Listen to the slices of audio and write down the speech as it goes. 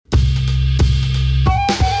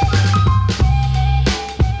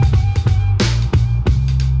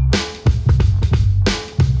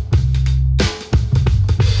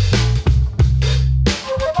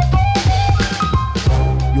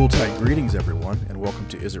everyone, and welcome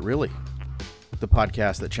to Is It Really? The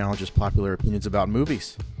podcast that challenges popular opinions about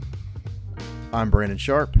movies. I'm Brandon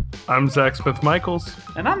Sharp. I'm Zach Smith-Michaels.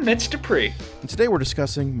 And I'm Mitch Dupree. And today we're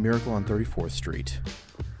discussing Miracle on 34th Street,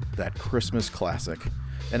 that Christmas classic,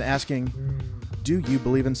 and asking, do you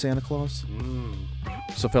believe in Santa Claus?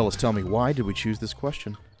 So fellas, tell me, why did we choose this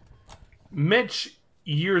question? Mitch,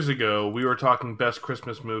 years ago, we were talking best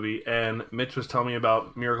Christmas movie, and Mitch was telling me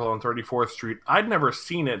about Miracle on 34th Street. I'd never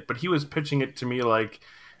seen it, but he was pitching it to me like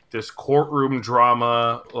this courtroom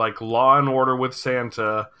drama, like Law and Order with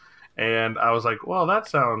Santa, and I was like, well, that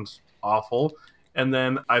sounds awful. And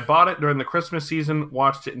then I bought it during the Christmas season,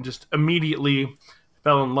 watched it, and just immediately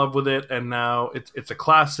fell in love with it, and now it's a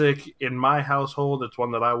classic in my household. It's one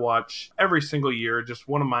that I watch every single year. Just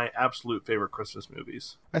one of my absolute favorite Christmas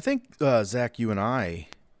movies. I think, Zach, you and I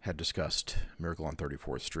had discussed Miracle on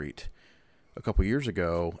 34th Street a couple years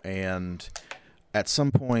ago, and at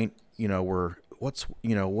some point,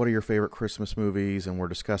 what are your favorite Christmas movies? And we're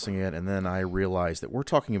discussing it, and then I realized that we're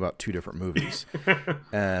talking about two different movies.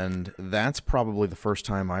 And that's probably the first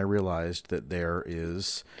time I realized that there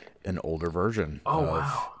is an older version of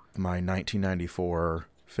my 1994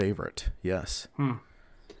 favorite. Yes. And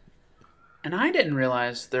I didn't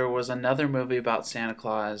realize there was another movie about Santa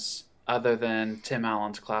Claus other than Tim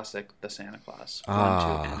Allen's classic, The Santa Claus,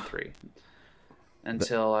 1, 2, and 3.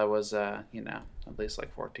 Until I was, at least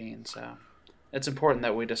like 14. So it's important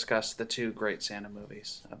that we discuss the two great Santa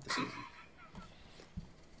movies of the season.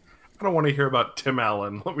 I don't want to hear about Tim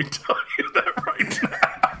Allen. Let me tell you that right now.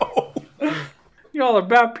 Y'all are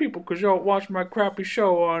bad people because y'all watch my crappy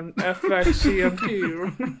show on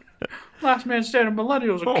FXCMT. Last Man Standing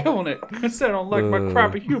Millennials are killing it because they don't like my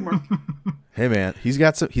crappy humor. Hey man, he's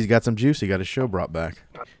got some juice. He got his show brought back.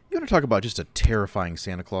 You want to talk about just a terrifying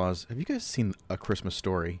Santa Claus? Have you guys seen A Christmas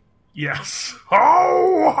Story? Yes.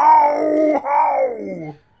 Ho, ho,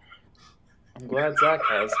 ho! I'm glad Zach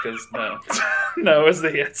has, because no. No is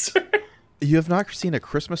the answer. You have not seen A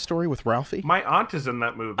Christmas Story with Ralphie? My aunt is in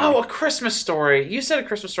that movie. Oh, A Christmas Story. You said A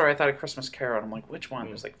Christmas Story. I thought A Christmas Carol. And I'm like, which one?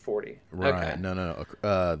 There's like 40. Right. Okay. No.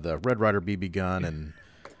 The Red Ryder BB gun and...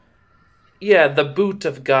 Yeah, the boot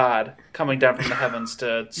of God coming down from the heavens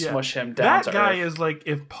to smush him down that to guy earth. is like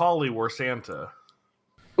if Polly were Santa.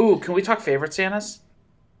 Ooh, can we talk favorite Santas?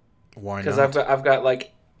 Why not? Because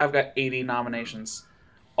I've got 80 nominations.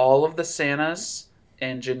 All of the Santas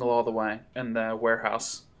and Jingle All the Way in the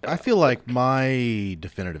warehouse. I feel like my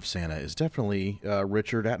definitive Santa is definitely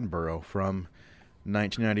Richard Attenborough from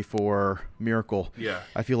 1994 Miracle. Yeah.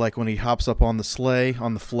 I feel like when he hops up on the sleigh,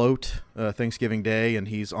 on the float, Thanksgiving Day, and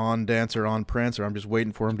he's on Dancer, on Prancer, I'm just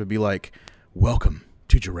waiting for him to be like, welcome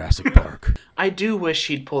to Jurassic Park. I do wish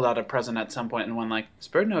he'd pulled out a present at some point and went like,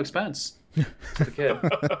 spared no expense. To the kid.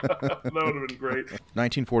 That would have been great.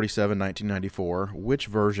 1947, 1994, which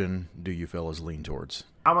version do you fellas lean towards?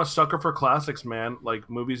 I'm a sucker for classics, man. Like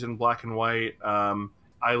movies in black and white.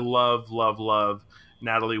 I love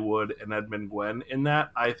Natalie Wood and Edmund Gwenn in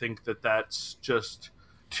that. I think that's just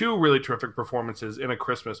two really terrific performances in a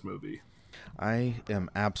Christmas movie. I am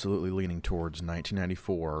absolutely leaning towards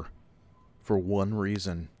 1994 for one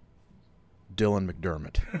reason. Dylan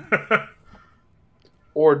McDermott.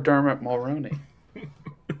 Or Dermot Mulroney.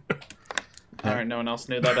 All right, no one else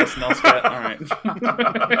knew that SNL skit. All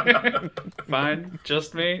right. Fine,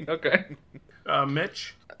 just me? Okay.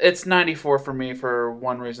 Mitch? It's 94 for me for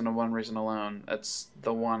one reason and one reason alone. It's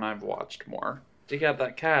the one I've watched more. You got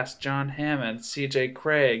that cast: John Hammond, CJ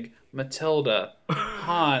Craig, Matilda,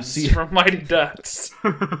 Hans from Mighty Ducks.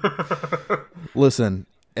 Listen,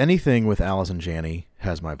 anything with Allison Janney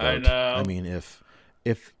has my vote. I know. I mean, if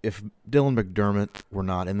Dylan McDermott were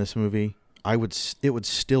not in this movie, it would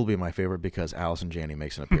still be my favorite because Allison Janney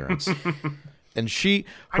makes an appearance. And I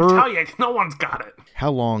tell you, no one's got it. How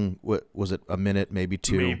long was it? A minute, maybe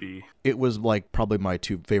two? Maybe. It was like probably my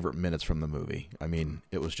two favorite minutes from the movie. I mean,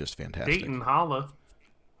 it was just fantastic. Dayton Holla.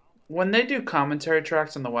 When they do commentary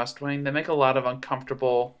tracks on The West Wing, they make a lot of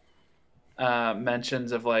uncomfortable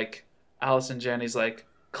mentions of like Allison Janney's like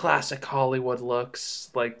classic Hollywood looks,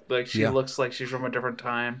 like she looks like she's from a different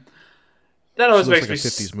time. That always she looks makes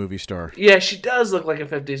like me a 50s movie star. Yeah, she does look like a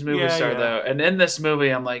 50s movie star yeah. though. And in this movie,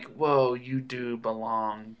 I'm like, whoa, you do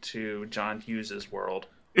belong to John Hughes's world.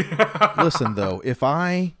 Listen though, if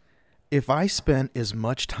I spent as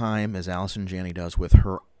much time as Allison Janney does with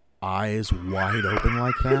her eyes wide open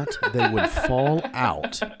like that, they would fall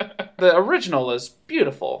out. The original is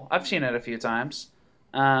beautiful. I've seen it a few times.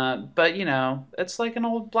 But, it's like an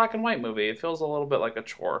old black and white movie. It feels a little bit like a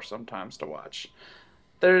chore sometimes to watch.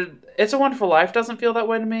 It's a Wonderful Life doesn't feel that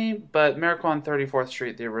way to me, but Miracle on 34th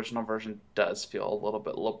Street, the original version, does feel a little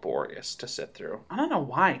bit laborious to sit through. I don't know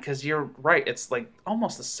why, because you're right. It's like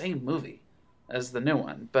almost the same movie as the new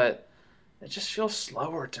one, but it just feels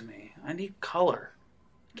slower to me. I need color.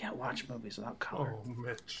 I can't watch movies without color. Oh,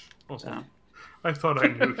 Mitch. Oh, So. I thought I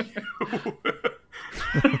knew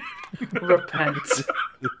you. Repent.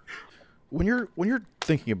 When you're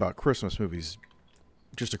thinking about Christmas movies,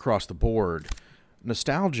 just across the board,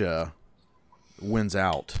 nostalgia wins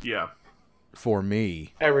out Yeah. for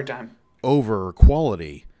me Every time. over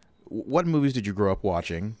quality. What movies did you grow up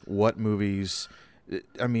watching? What movies?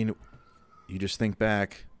 I mean, you just think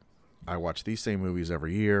back. I watch these same movies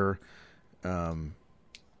every year.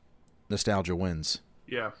 Nostalgia wins.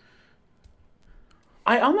 Yeah.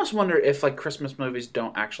 I almost wonder if like Christmas movies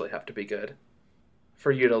don't actually have to be good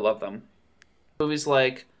for you to love them. Movies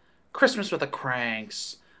like Christmas with the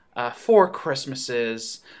Cranks, Four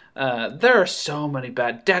Christmases. There are so many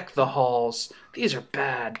bad. Deck the Halls. These are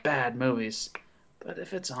bad movies. But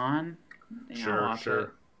if it's on, I'll watch it.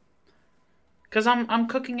 Because I'm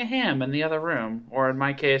cooking a ham in the other room, or in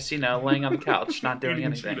my case, laying on the couch, not doing Eating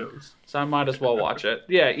anything. Cheetos. So I might as well watch it.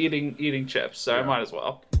 Yeah, eating chips. So I might as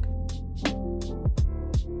well.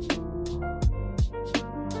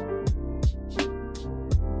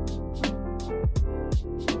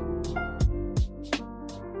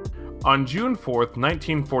 On June 4th,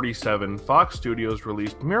 1947, Fox Studios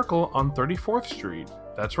released Miracle on 34th Street.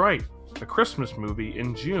 That's right, a Christmas movie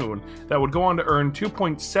in June that would go on to earn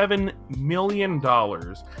 $2.7 million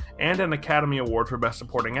and an Academy Award for Best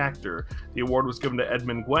Supporting Actor. The award was given to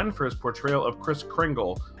Edmund Gwenn for his portrayal of Kris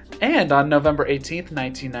Kringle. And on November 18th,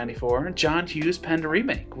 1994, John Hughes penned a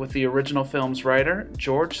remake with the original film's writer,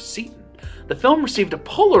 George Seaton. The film received a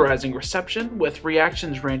polarizing reception, with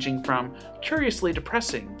reactions ranging from curiously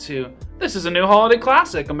depressing to, this is a new holiday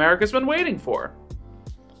classic America's been waiting for.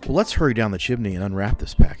 Well, let's hurry down the chimney and unwrap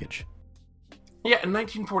this package. Yeah, in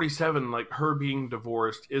 1947, like, her being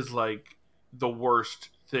divorced is, like, the worst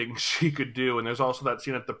thing she could do. And there's also that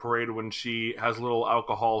scene at the parade when she has a little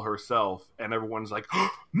alcohol herself, and everyone's like,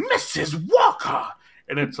 oh, Mrs. Walker!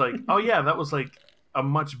 And it's like, oh yeah, that was, like, a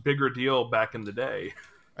much bigger deal back in the day.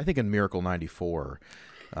 I think in Miracle 94,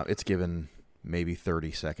 it's given maybe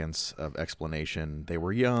 30 seconds of explanation. They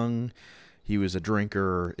were young. He was a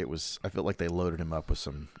drinker. I felt like they loaded him up with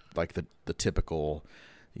some, like the typical,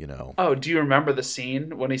 Oh, do you remember the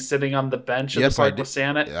scene when he's sitting on the bench in Yes, the I park do. with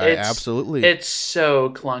Santa? Absolutely. It's so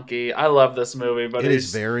clunky. I love this movie, but It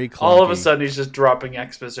is very clunky. all of a sudden he's just dropping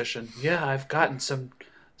exposition. Yeah, I've gotten some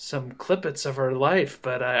clippets of her life,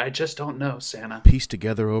 but I just don't know, Santa. Pieced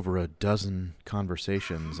together over a dozen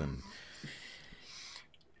conversations and...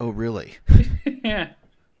 Oh, really? Yeah.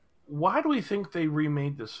 Why do we think they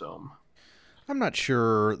remade this film? I'm not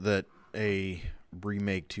sure that a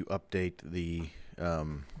remake to update the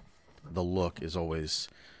look is always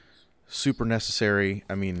super necessary.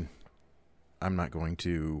 I mean, I'm not going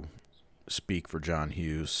to speak for John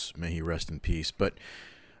Hughes, may he rest in peace, but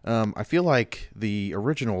I feel like the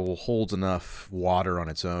original holds enough water on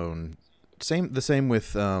its own. The same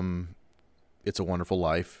with It's a Wonderful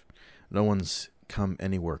Life. No one's come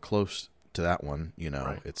anywhere close to that one,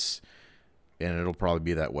 Right. And it'll probably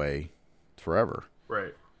be that way forever.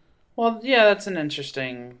 Right. Well, yeah, that's an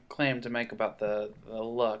interesting claim to make about the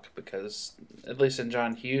look, because at least in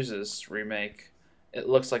John Hughes's remake, it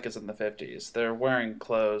looks like it's in the 50s. They're wearing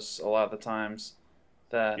clothes a lot of the times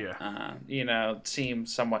that, seem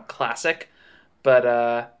somewhat classic,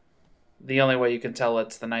 but the only way you can tell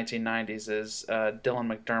it's the 1990s is Dylan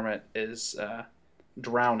McDermott is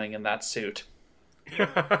drowning in that suit.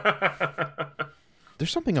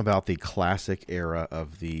 There's something about the classic era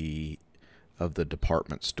of the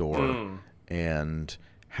department store and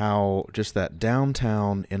how just that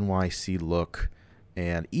downtown NYC look,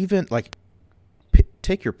 and even like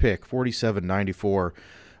take your pick, 47, 94,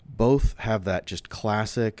 both have that just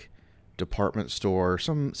classic department store,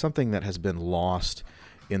 something that has been lost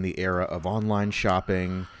in the era of online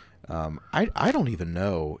shopping. I don't even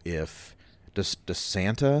know if does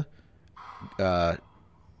Santa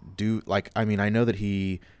do, like, I mean, I know that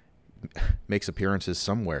he makes appearances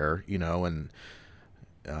somewhere, and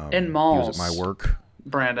in malls. He was at my work.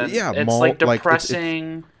 Brandon, Yeah, it's mall, like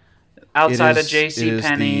depressing. Outside of J.C.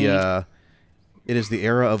 Penney, it is the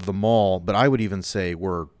era of the mall, but I would even say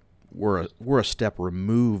we're a step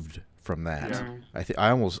removed from that. Yeah. I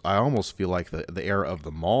almost feel like the era of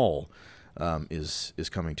the mall is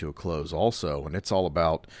coming to a close also, and it's all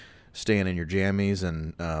about staying in your jammies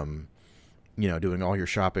and doing all your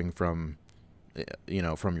shopping from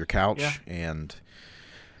your couch. Yeah. And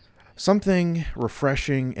something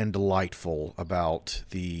refreshing and delightful about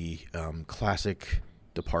the classic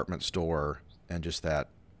department store and just that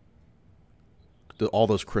all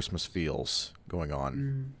those Christmas feels going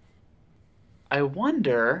on. I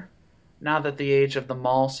wonder, now that the age of the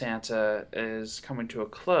mall Santa is coming to a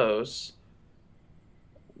close,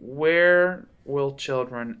 where will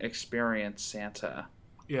children experience Santa?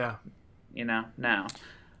 Yeah. Now.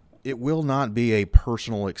 It will not be a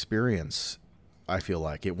personal experience. I feel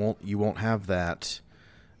like you won't have that,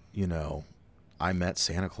 I met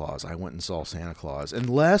Santa Claus. I went and saw Santa Claus.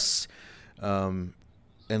 Unless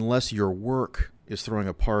your work is throwing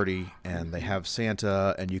a party and they have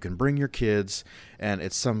Santa and you can bring your kids and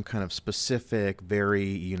it's some kind of specific,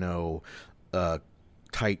 very,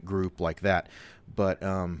 tight group like that. But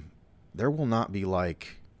there will not be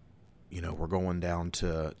like, we're going down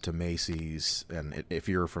to Macy's, and if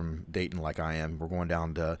you're from Dayton like I am, we're going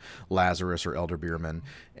down to Lazarus or Elder Beerman,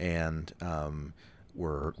 and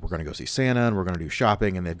we're going to go see Santa, and we're going to do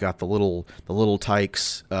shopping, and they've got the little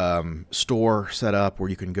Tykes store set up where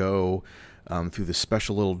you can go through this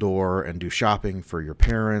special little door and do shopping for your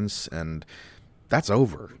parents, and that's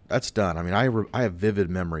over. That's done. I mean, I have vivid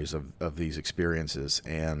memories of these experiences,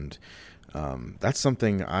 and that's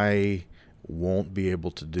something I won't be able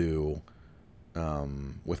to do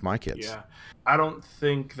with my kids. Yeah, I don't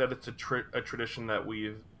think that it's a tradition that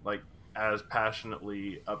we've as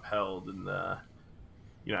passionately upheld in the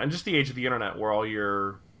and just the age of the internet where all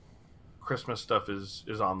your Christmas stuff is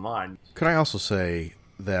online. Could I also say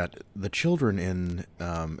that the children in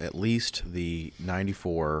at least the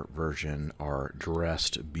 94 version are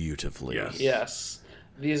dressed beautifully. Yes.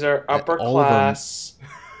 These are upper class.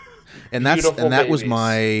 And that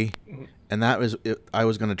was I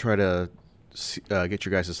was going to try to get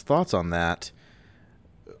your guys' thoughts on that.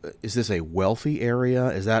 Is this a wealthy area?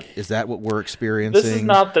 Is that what we're experiencing? This is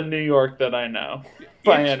not the New York that I know.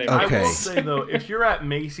 By any means. Okay. I will say though, if you're at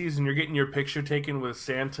Macy's and you're getting your picture taken with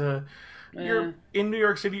Santa, you're in New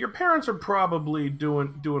York City. Your parents are probably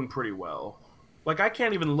doing pretty well. I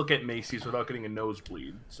can't even look at Macy's without getting a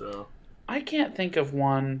nosebleed. So I can't think of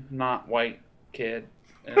one not white kid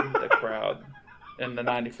in the crowd in the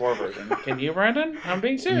 94 version. Can you, Brandon? I'm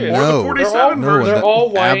being serious. No. Or the 47 version. They're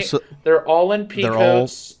all white. They're all in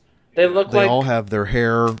peacoats. They all have their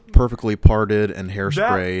hair perfectly parted and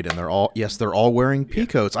hairsprayed, and they're all wearing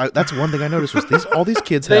peacoats. That's one thing I noticed was all these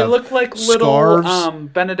kids have. They look like little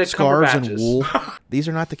Benedict scarves Cumberbatches. And wool. These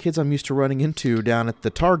are not the kids I'm used to running into down at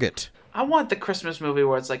the Target. I want the Christmas movie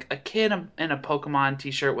where it's like a kid in a Pokemon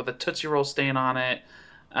t-shirt with a Tootsie Roll stain on it,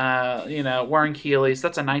 wearing Heelys.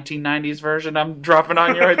 That's a 1990s version I'm dropping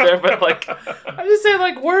on you right there. But I just say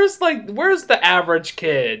where's the average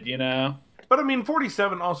kid, But I mean,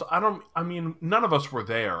 47 also, none of us were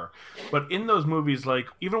there. But in those movies,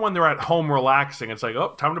 even when they're at home relaxing, it's like,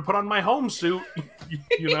 oh, time to put on my home suit,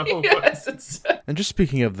 Yes, And just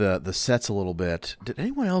speaking of the sets a little bit, did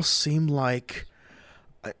anyone else seem like,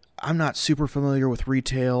 I'm not super familiar with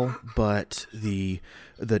retail, but the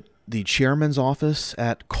chairman's office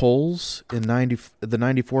at Kohl's in the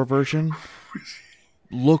 94 version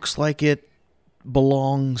looks like it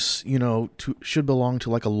belongs, should belong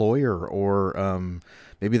to a lawyer or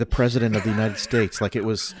maybe the president of the United States. It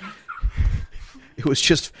was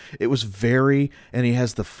very, and he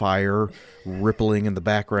has the fire rippling in the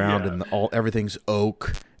background and everything's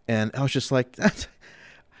oak. And I was just like,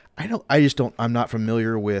 I'm not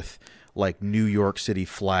familiar with New York City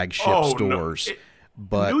flagship stores. No.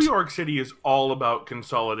 But New York City is all about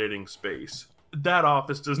consolidating space. That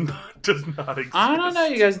office does not exist. I don't know,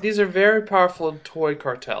 you guys. These are very powerful toy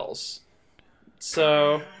cartels.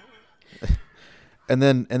 So, and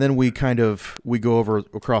then we go over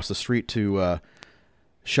across the street to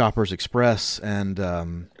Shoppers Express, and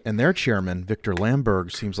their chairman Victor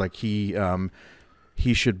Lamberg seems like he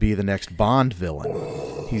should be the next Bond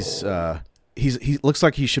villain. He looks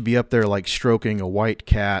like he should be up there stroking a white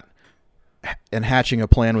cat and hatching a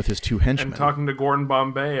plan with his two henchmen. And talking to Gordon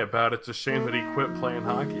Bombay about it's a shame that he quit playing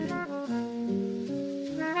hockey.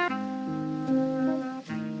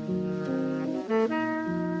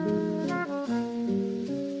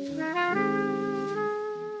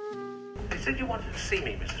 You said you wanted to see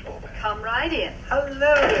me, Mrs. Walker. Come right in. Hello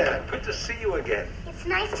there. Good to see you again. It's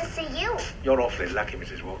nice to see you. You're awfully lucky,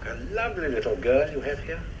 Mrs. Walker. Lovely little girl you have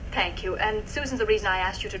here. Thank you. And Susan's the reason I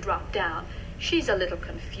asked you to drop down. She's a little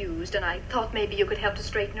confused, and I thought maybe you could help to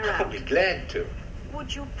straighten her out. I'll be glad to.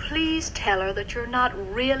 Would you please tell her that you're not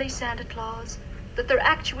really Santa Claus? That there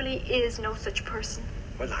actually is no such person?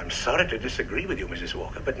 Well, I'm sorry to disagree with you, Mrs.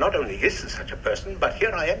 Walker, but not only is there such a person, but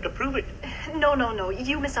here I am to prove it. No.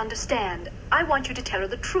 You misunderstand. I want you to tell her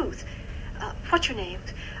the truth. What's your name?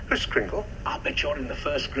 Kris Kringle, I'll bet you're in the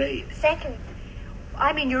first grade. Second.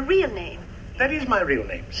 I mean your real name. That is my real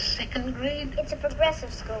name. Second grade? It's a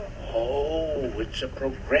progressive school. Oh, it's a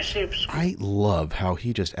progressive school. I love how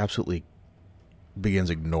he just absolutely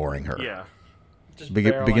begins ignoring her. Yeah. Just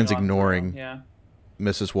Begins barreling on ignoring through. Yeah.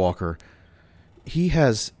 Mrs. Walker.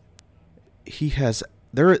 There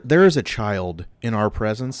is a child in our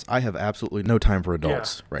presence. I have absolutely no time for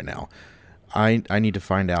adults right now. I need to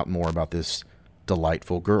find out more about this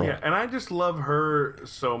delightful girl. Yeah, and I just love her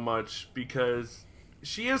so much because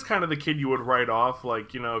she is kind of the kid you would write off.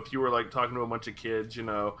 Like, if you were like talking to a bunch of kids,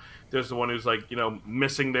 there's the one who's like,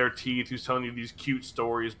 missing their teeth, who's telling you these cute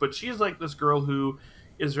stories. But she's like this girl who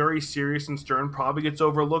is very serious and stern, probably gets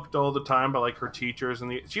overlooked all the time by like her teachers.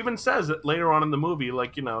 And she even says it later on in the movie,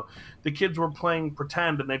 like, the kids were playing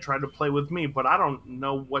pretend and they tried to play with me, but I don't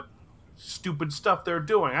know what stupid stuff they're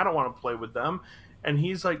doing. I don't want to play with them. And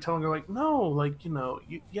he's like telling her like, no, like,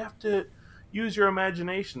 you have to use your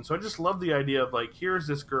imagination. So I just love the idea of like, here's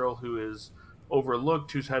this girl who is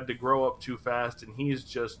overlooked, who's had to grow up too fast, and he's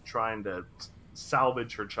just trying to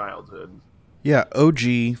salvage her childhood. Yeah,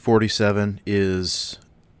 OG 47 is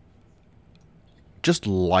just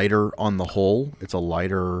lighter on the whole. It's a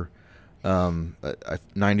lighter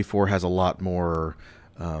 94 has a lot more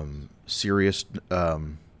serious a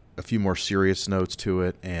few more serious notes to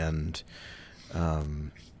it, and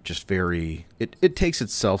just very it takes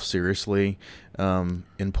itself seriously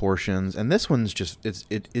in portions, and this one's just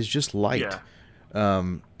it is just light.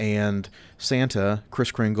 And Santa,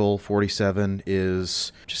 Kris Kringle 47,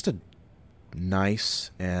 is just a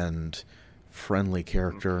nice and friendly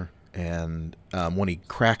character, and when he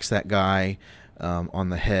cracks that guy on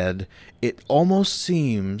the head, it almost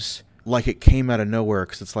seems like it came out of nowhere,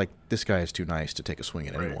 because it's like, this guy is too nice to take a swing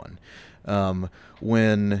at anyone.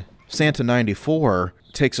 When Santa 94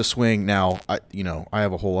 takes a swing, now I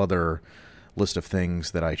have a whole other list of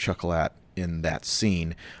things that I chuckle at in that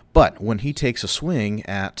scene, but when he takes a swing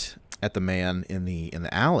at the man in the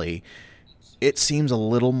alley, it seems a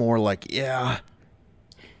little more like,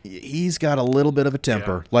 he's got a little bit of a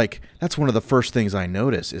temper. Like, that's one of the first things I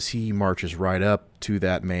notice, is he marches right up to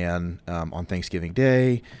that man on Thanksgiving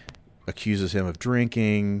Day, accuses him of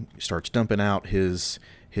drinking, starts dumping out his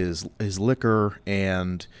liquor,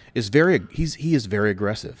 and he is very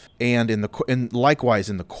aggressive. And likewise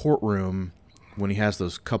in the courtroom, when he has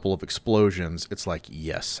those couple of explosions, it's like,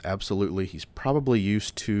 yes, absolutely, he's probably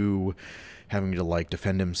used to having to like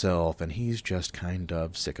defend himself, and he's just kind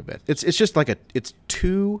of sick of it. It's just like it's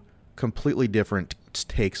two completely different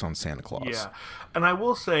takes on Santa Claus. Yeah, and I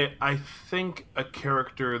will say, I think a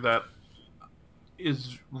character that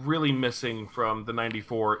is really missing from the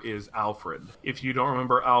 94 is Alfred. If you don't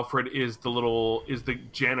remember, Alfred is the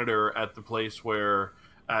janitor at the place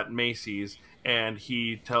at Macy's, and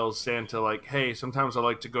he tells Santa like, hey, sometimes I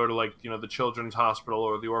like to go to like, the children's hospital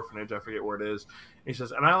or the orphanage, I forget where it is. And he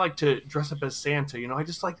says, and I like to dress up as Santa,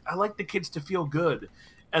 I like the kids to feel good.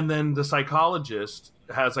 And then the psychologist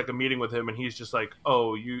has like a meeting with him, and he's just like,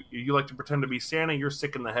 oh, you like to pretend to be Santa? You're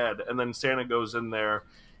sick in the head. And then Santa goes in there,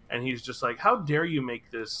 and he's just like, how dare you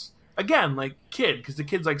make this, again, like, kid, because the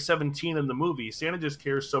kid's like 17 in the movie. Santa just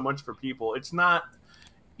cares so much for people. It's not,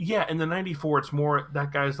 in the 94, it's more,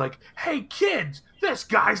 that guy's like, hey, kids, this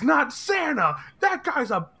guy's not Santa. That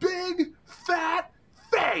guy's a big, fat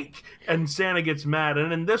fake. And Santa gets mad.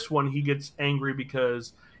 And in this one, he gets angry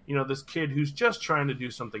because, this kid who's just trying to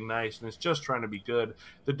do something nice and is just trying to be good,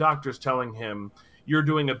 the doctor's telling him, you're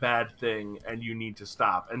doing a bad thing and you need to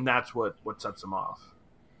stop. And that's what sets him off.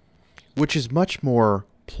 Which is much more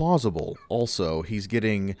plausible. Also, he's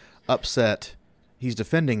getting upset. He's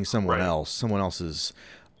defending someone else, someone else's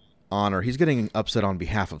honor. He's getting upset on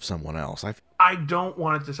behalf of someone else. I don't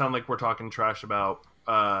want it to sound like we're talking trash about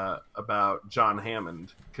John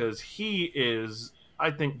Hammond, because he is,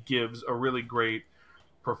 I think, gives a really great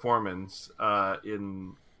performance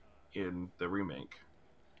in the remake.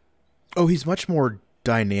 Oh, he's much more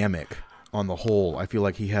dynamic. On the whole, I feel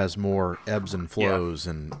like he has more ebbs and flows,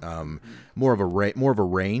 and more of a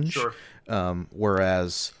range. Sure.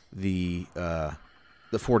 Whereas the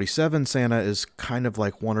 47 Santa is kind of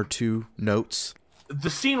like one or two notes. The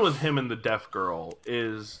scene with him and the deaf girl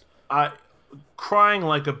is crying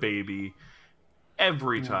like a baby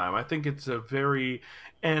every time. I think it's a very,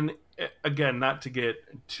 and again, not to get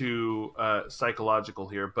too psychological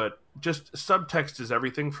here, but just subtext is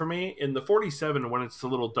everything for me. In the 47, when it's the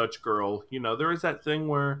little Dutch girl, there is that thing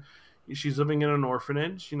where, she's living in an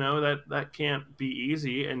orphanage. That can't be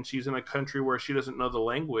easy, and she's in a country where she doesn't know the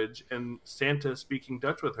language, and Santa speaking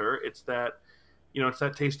Dutch with her. It's that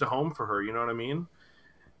taste of home for her. You know what I mean?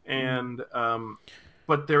 And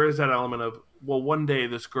but there is that element of, well, one day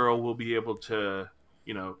this girl will be able to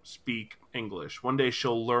speak English. One day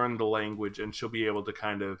she'll learn the language and she'll be able to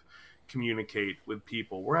kind of communicate with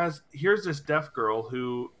people. Whereas here's this deaf girl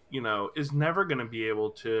who is never going to be able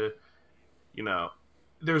to,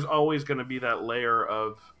 there's always going to be that layer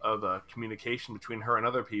of communication between her and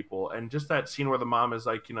other people. And just that scene where the mom is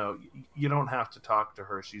like, you don't have to talk to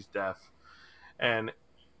her, she's deaf. And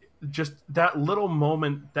just that little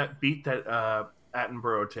moment, that beat that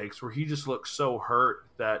Attenborough takes, where he just looks so hurt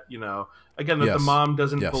that again, that the mom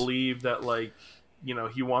doesn't believe that, like,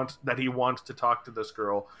 he wants to talk to this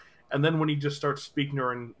girl. And then when he just starts speaking to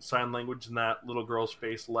her in sign language, and that little girl's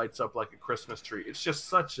face lights up like a Christmas tree. It's just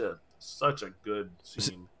such a good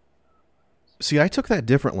scene. See, I took that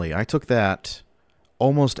differently. I took that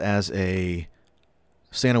almost as a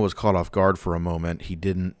Santa was caught off guard for a moment. He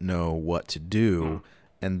didn't know what to do.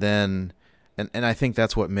 And then, and I think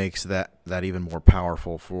that's what makes that even more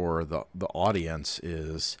powerful for the audience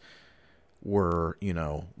is we're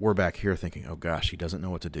back here thinking, oh gosh, he doesn't know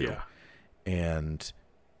what to do. Yeah. And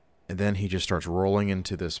then he just starts rolling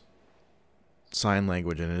into this sign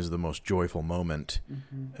language, and it is the most joyful moment,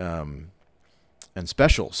 and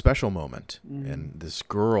special moment. And this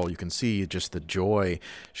girl, you can see just the joy.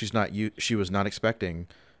 She was not expecting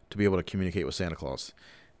to be able to communicate with Santa Claus,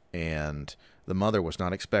 and the mother was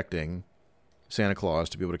not expecting Santa Claus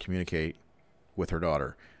to be able to communicate with her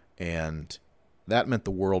daughter, and that meant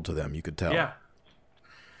the world to them. You could tell.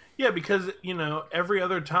 Yeah, because, every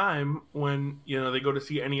other time when, they go to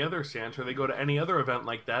see any other Santa, or they go to any other event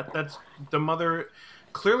like that, that's the mother,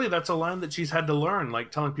 clearly that's a line that she's had to learn,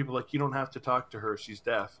 like telling people, like, you don't have to talk to her, she's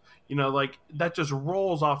deaf. Like, that just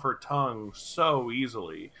rolls off her tongue so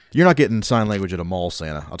easily. You're not getting sign language at a mall,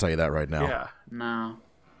 Santa. I'll tell you that right now. Yeah. No,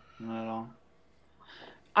 not at all.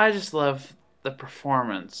 I just love the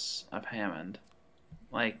performance of Hammond.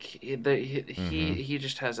 Like he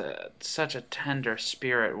just has such a tender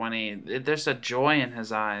spirit when there's a joy in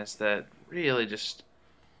his eyes that really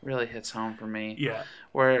hits home for me. Yeah.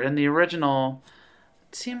 Where in the original,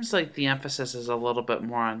 it seems like the emphasis is a little bit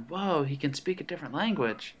more on, whoa, he can speak a different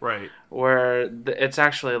language. Right. Where it's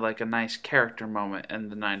actually like a nice character moment in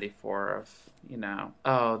the 94 of,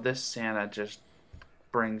 oh, this Santa just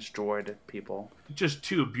brings joy to people. Just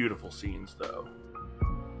two beautiful scenes, though.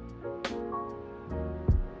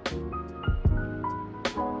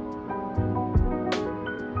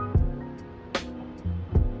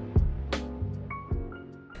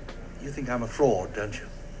 You think I'm a fraud, don't you?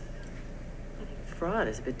 Fraud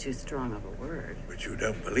is a bit too strong of a word. But you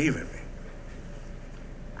don't believe in me.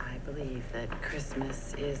 I believe that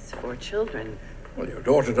Christmas is for children. Well, your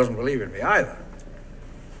daughter doesn't believe in me either.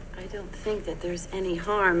 I don't think that there's any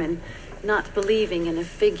harm in not believing in a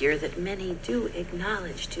figure that many do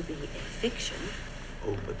acknowledge to be a fiction.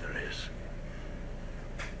 Oh, but there is.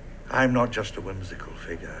 I'm not just a whimsical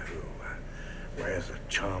figure who wears a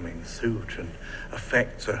charming suit and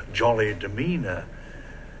affects a jolly demeanor.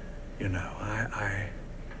 I'm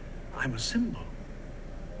a symbol.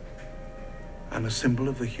 I'm a symbol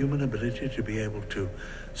of the human ability to be able to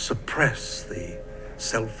suppress the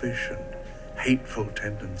selfish and hateful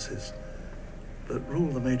tendencies that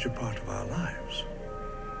rule the major part of our lives.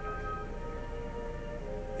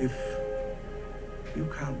 If you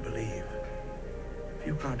can't believe, if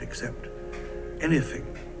you can't accept anything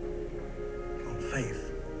on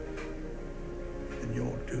faith, then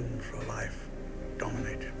you're doomed for a life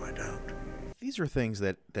dominated by doubt. These are things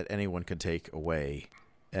that anyone can take away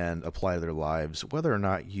and apply to their lives. Whether or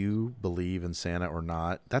not you believe in Santa or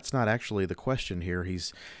not, that's not actually the question here.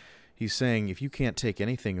 He's saying if you can't take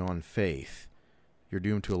anything on faith, you're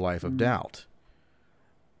doomed to a life of doubt.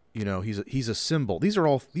 He's a symbol. These are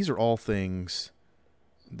all things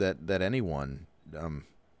that anyone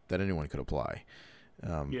could apply.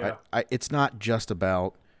 It's not just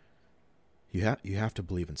about you have to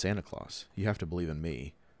believe in Santa Claus. You have to believe in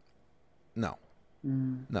me. No.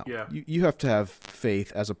 No. Yeah. You have to have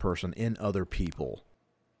faith as a person in other people.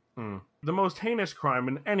 The most heinous crime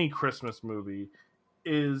in any Christmas movie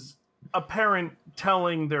is a parent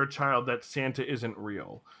telling their child that Santa isn't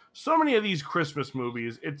real. So many of these Christmas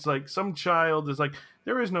movies, it's like some child is like,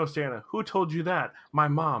 there is no Santa. Who told you that? My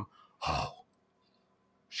mom. Oh,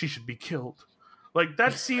 she should be killed. Like,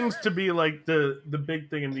 that seems to be like the big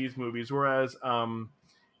thing in these movies. Whereas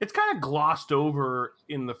it's kind of glossed over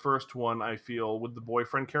in the first one, I feel, with the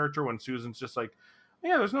boyfriend character when Susan's just like,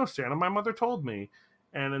 yeah, there's no Santa. My mother told me.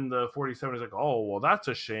 And in the 47, he's like, oh, well, that's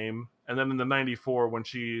a shame. And then in the 94, when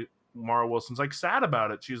Mara Wilson's like sad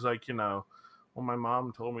about it, she's like, well, my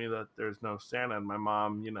mom told me that there's no Santa, and my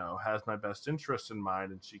mom, has my best interests in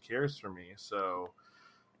mind, and she cares for me. So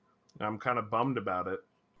I'm kind of bummed about it.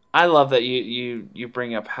 I love that you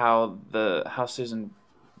bring up how Susan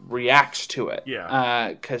reacts to it. Yeah.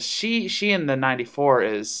 Because she in the 94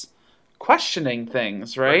 is questioning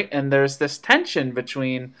things, right? And there's this tension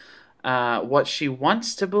between what she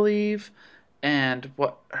wants to believe and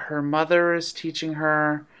what her mother is teaching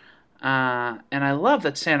her. And I love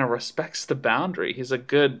that Santa respects the boundary. He's a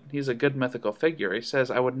good mythical figure. He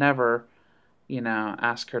says, I would never,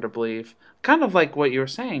 ask her to believe. Kind of like what you were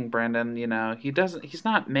saying, Brandon. He's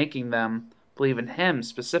not making them believe in him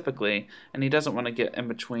specifically, and he doesn't want to get in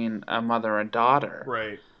between a mother and daughter.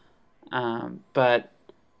 Right. But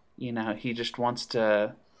he just wants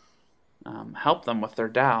to help them with their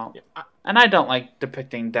doubt. Yeah, and I don't like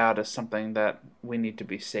depicting doubt as something that we need to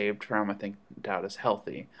be saved from. I think doubt is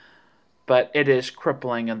healthy. But it is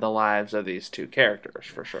crippling in the lives of these two characters,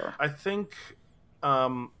 for sure. I think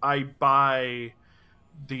I buy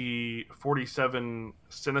the 47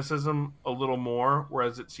 cynicism a little more,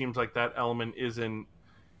 whereas it seems like that element isn't...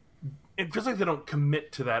 It feels like they don't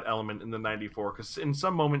commit to that element in the 94, because in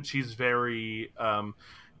some moments she's very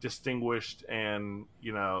distinguished and,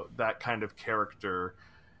 that kind of character,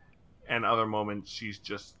 and other moments she's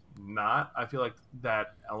just not. I feel like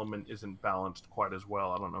that element isn't balanced quite as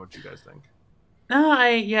well. I don't know what you guys think. No,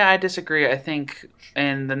 I disagree. I think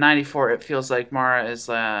in the 94 it feels like Mara is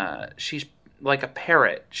she's like a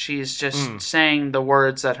parrot. She's just saying the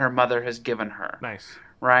words that her mother has given her. Nice.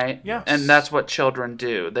 Right? Yes. And that's what children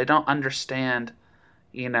do. They don't understand,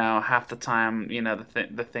 half the time,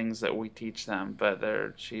 the things that we teach them, but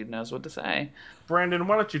she knows what to say. Brandon,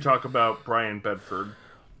 why don't you talk about Brian Bedford?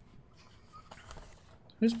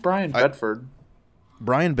 Who's Brian Bedford?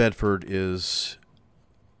 Brian Bedford is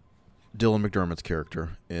Dylan McDermott's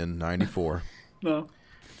character in 94. No.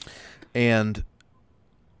 And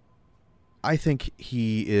I think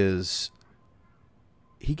he gives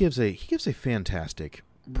a fantastic,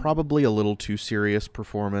 probably a little too serious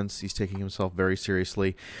performance. He's taking himself very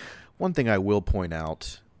seriously. One thing I will point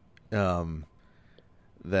out,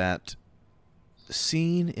 that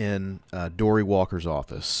scene in Dory Walker's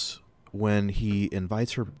office when he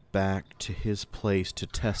invites her back to his place to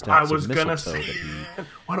test out some mistletoe that he...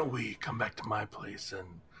 Why don't we come back to my place and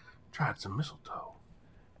try out some mistletoe?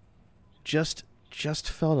 Just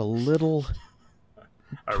felt a little...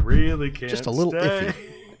 I really can't just a little stay.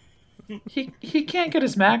 iffy. He can't get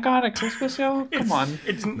his Mac on at Christmas, yo? Come on.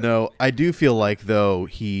 No, I do feel like, though,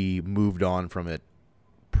 he moved on from it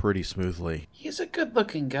pretty smoothly. He's a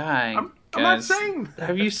good-looking guy. I'm not saying that.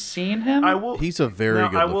 Have you seen him? He's a very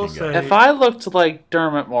good-looking guy. If I looked like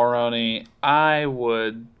Dermot Mulroney, I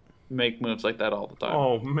would make moves like that all the time.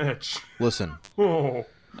 Oh, Mitch. Listen,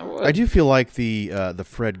 I do feel like the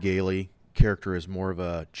Fred Gailey character is more of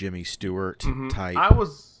a Jimmy Stewart type. I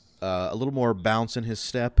was a little more bounce in his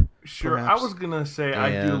step. Sure, perhaps. I was gonna say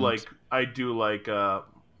I do like the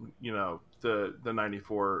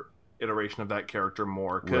 94 iteration of that character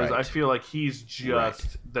more, because right. I feel like he's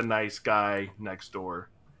just the nice guy next door.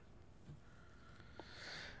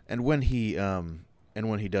 And when he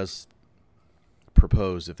does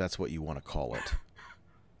propose, if that's what you want to call it,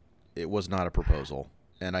 it was not a proposal.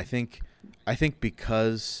 And I think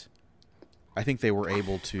because I think they were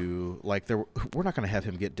able to, like, we're not going to have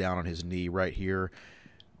him get down on his knee right here,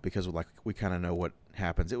 because we kind of know what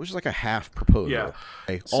happens. It was just like a half proposal. Yeah.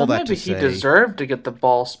 Okay, so maybe he deserved to get the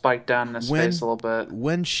ball spiked down in his face a little bit.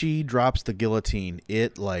 When she drops the guillotine,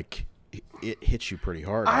 it hits you pretty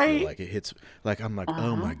hard. I feel like it hits. Like, I'm like,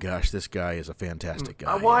 oh my gosh, this guy is a fantastic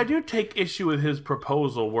guy. Well, I do take issue with his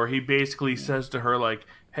proposal, where he basically says to her, like,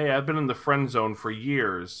 "Hey, I've been in the friend zone for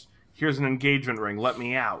years. Here's an engagement ring. Let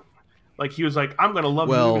me out." Like, he was like, "I'm going to love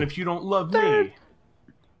you even if you don't love me."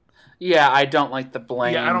 Yeah, I don't like the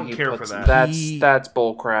blame. Yeah, I don't care for that. That's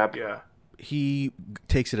bullcrap. Yeah. He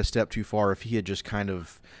takes it a step too far. If he had just kind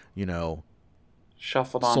of,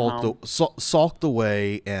 shuffled on sulked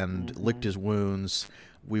away and licked his wounds,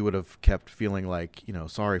 we would have kept feeling like,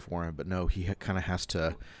 sorry for him. But no, he kind of has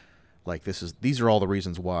to, like, these are all the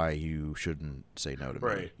reasons why you shouldn't say no to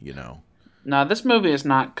me, No, this movie is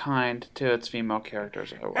not kind to its female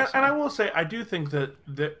characters. And I will say, I do think that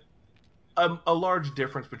a large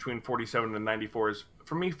difference between 47 and 94 is,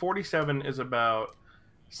 for me, 47 is about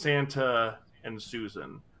Santa and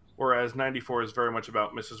Susan, whereas 94 is very much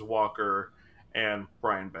about Mrs. Walker and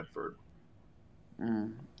Brian Bedford.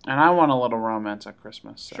 And I want a little romance at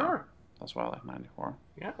Christmas. So sure. That's why I like 94.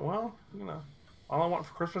 Yeah, well, All I want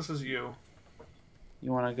for Christmas is you.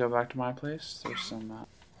 You want to go back to my place? There's some...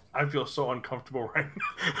 I feel so uncomfortable right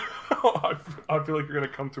now. I feel like you're going to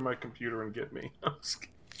come through my computer and get me.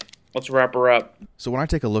 Let's wrap her up. So when I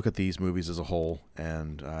take a look at these movies as a whole,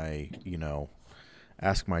 and I,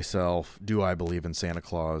 ask myself, do I believe in Santa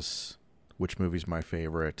Claus? Which movie's my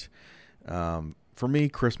favorite? For me,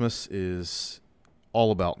 Christmas is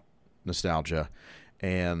all about nostalgia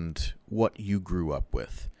and what you grew up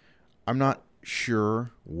with. I'm not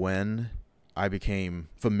sure when I became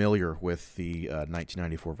familiar with the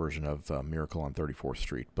 1994 version of Miracle on 34th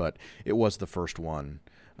Street, but it was the first one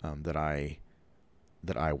that I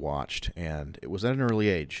watched, and it was at an early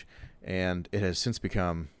age, and it has since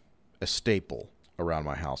become a staple around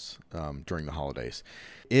my house during the holidays.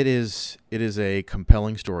 It is a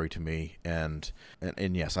compelling story to me, and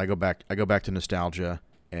yes, I go back to nostalgia,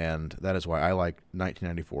 and that is why I like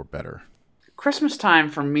 1994 better. Christmas time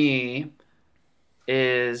for me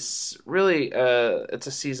is really it's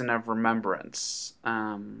a season of remembrance.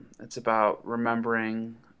 It's about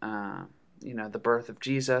remembering the birth of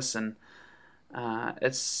Jesus, and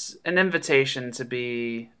it's an invitation to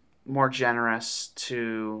be more generous,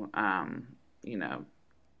 to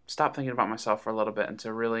stop thinking about myself for a little bit, and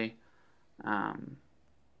to really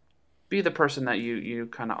be the person that you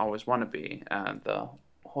kind of always want to be the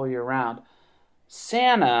whole year round.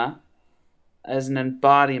 Santa is an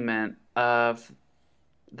embodiment of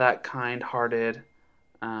that kind-hearted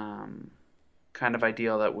kind of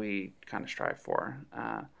ideal that we kind of strive for.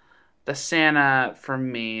 The Santa, for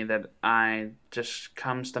me, that I just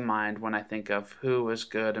comes to mind when I think of who is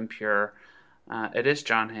good and pure, it is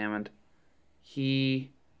John Hammond.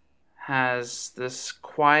 He has this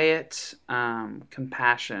quiet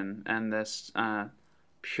compassion and this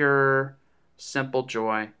pure, simple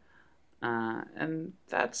joy, and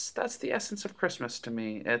that's the essence of Christmas to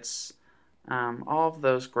me. It's all of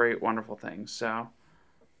those great, wonderful things. So,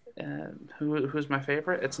 who's my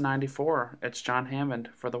favorite? It's 94. It's John Hammond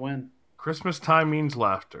for the win. Christmas time means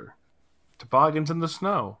laughter, toboggans in the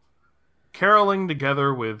snow, caroling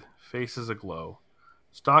together with faces aglow,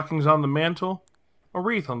 stockings on the mantle, a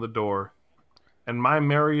wreath on the door, and my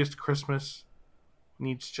merriest Christmas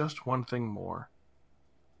needs just one thing more.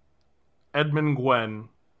 Edmund Gwenn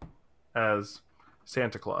as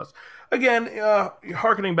Santa Claus. Again,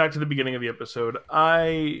 hearkening back to the beginning of the episode,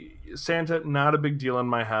 Santa, not a big deal in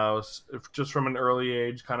my house, just from an early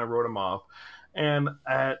age, kind of wrote him off. And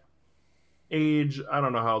at age, I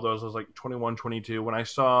don't know how old I was like 21, 22, when I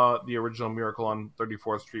saw the original Miracle on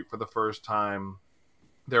 34th Street for the first time,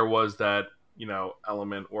 there was that,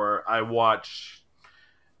 element where I watch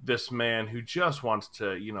this man who just wants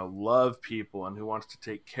to, love people, and who wants to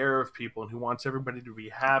take care of people, and who wants everybody to be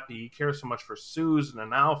happy. He cares so much for Susan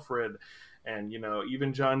and Alfred, and,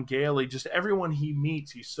 even John Gailey, just everyone he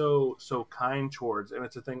meets, he's so kind towards. And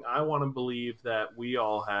it's a thing I want to believe that we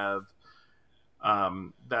all have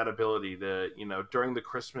that ability to, during the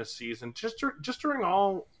Christmas season, just during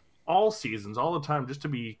all seasons, all the time, just to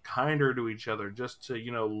be kinder to each other, just to,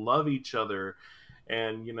 love each other,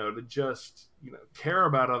 and, to just, care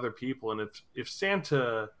about other people. And if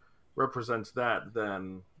Santa represents that,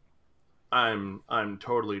 then I'm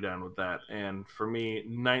totally down with that. And for me,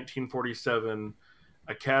 1947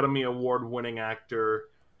 Academy Award winning actor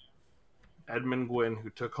Edmund Gwenn,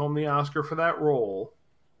 who took home the Oscar for that role,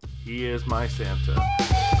 he is my Santa.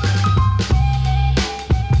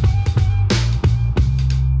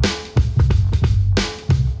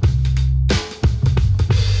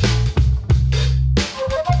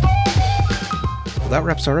 Well, that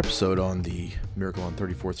wraps our episode on the Miracle on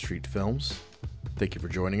 34th Street films. Thank you for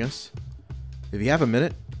joining us. If you have a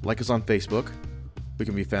minute, like us on Facebook. We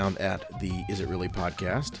can be found at the Is It Really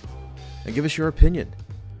podcast. And give us your opinion.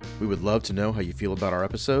 We would love to know how you feel about our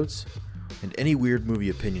episodes and any weird movie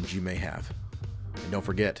opinions you may have. And don't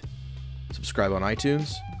forget, subscribe on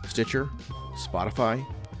iTunes, Stitcher, Spotify,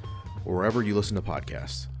 or wherever you listen to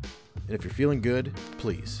podcasts. And if you're feeling good,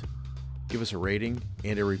 please give us a rating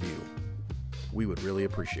and a review. We would really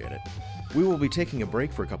appreciate it. We will be taking a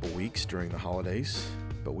break for a couple weeks during the holidays,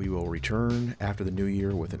 but we will return after the new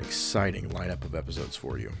year with an exciting lineup of episodes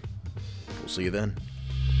for you. We'll see you then.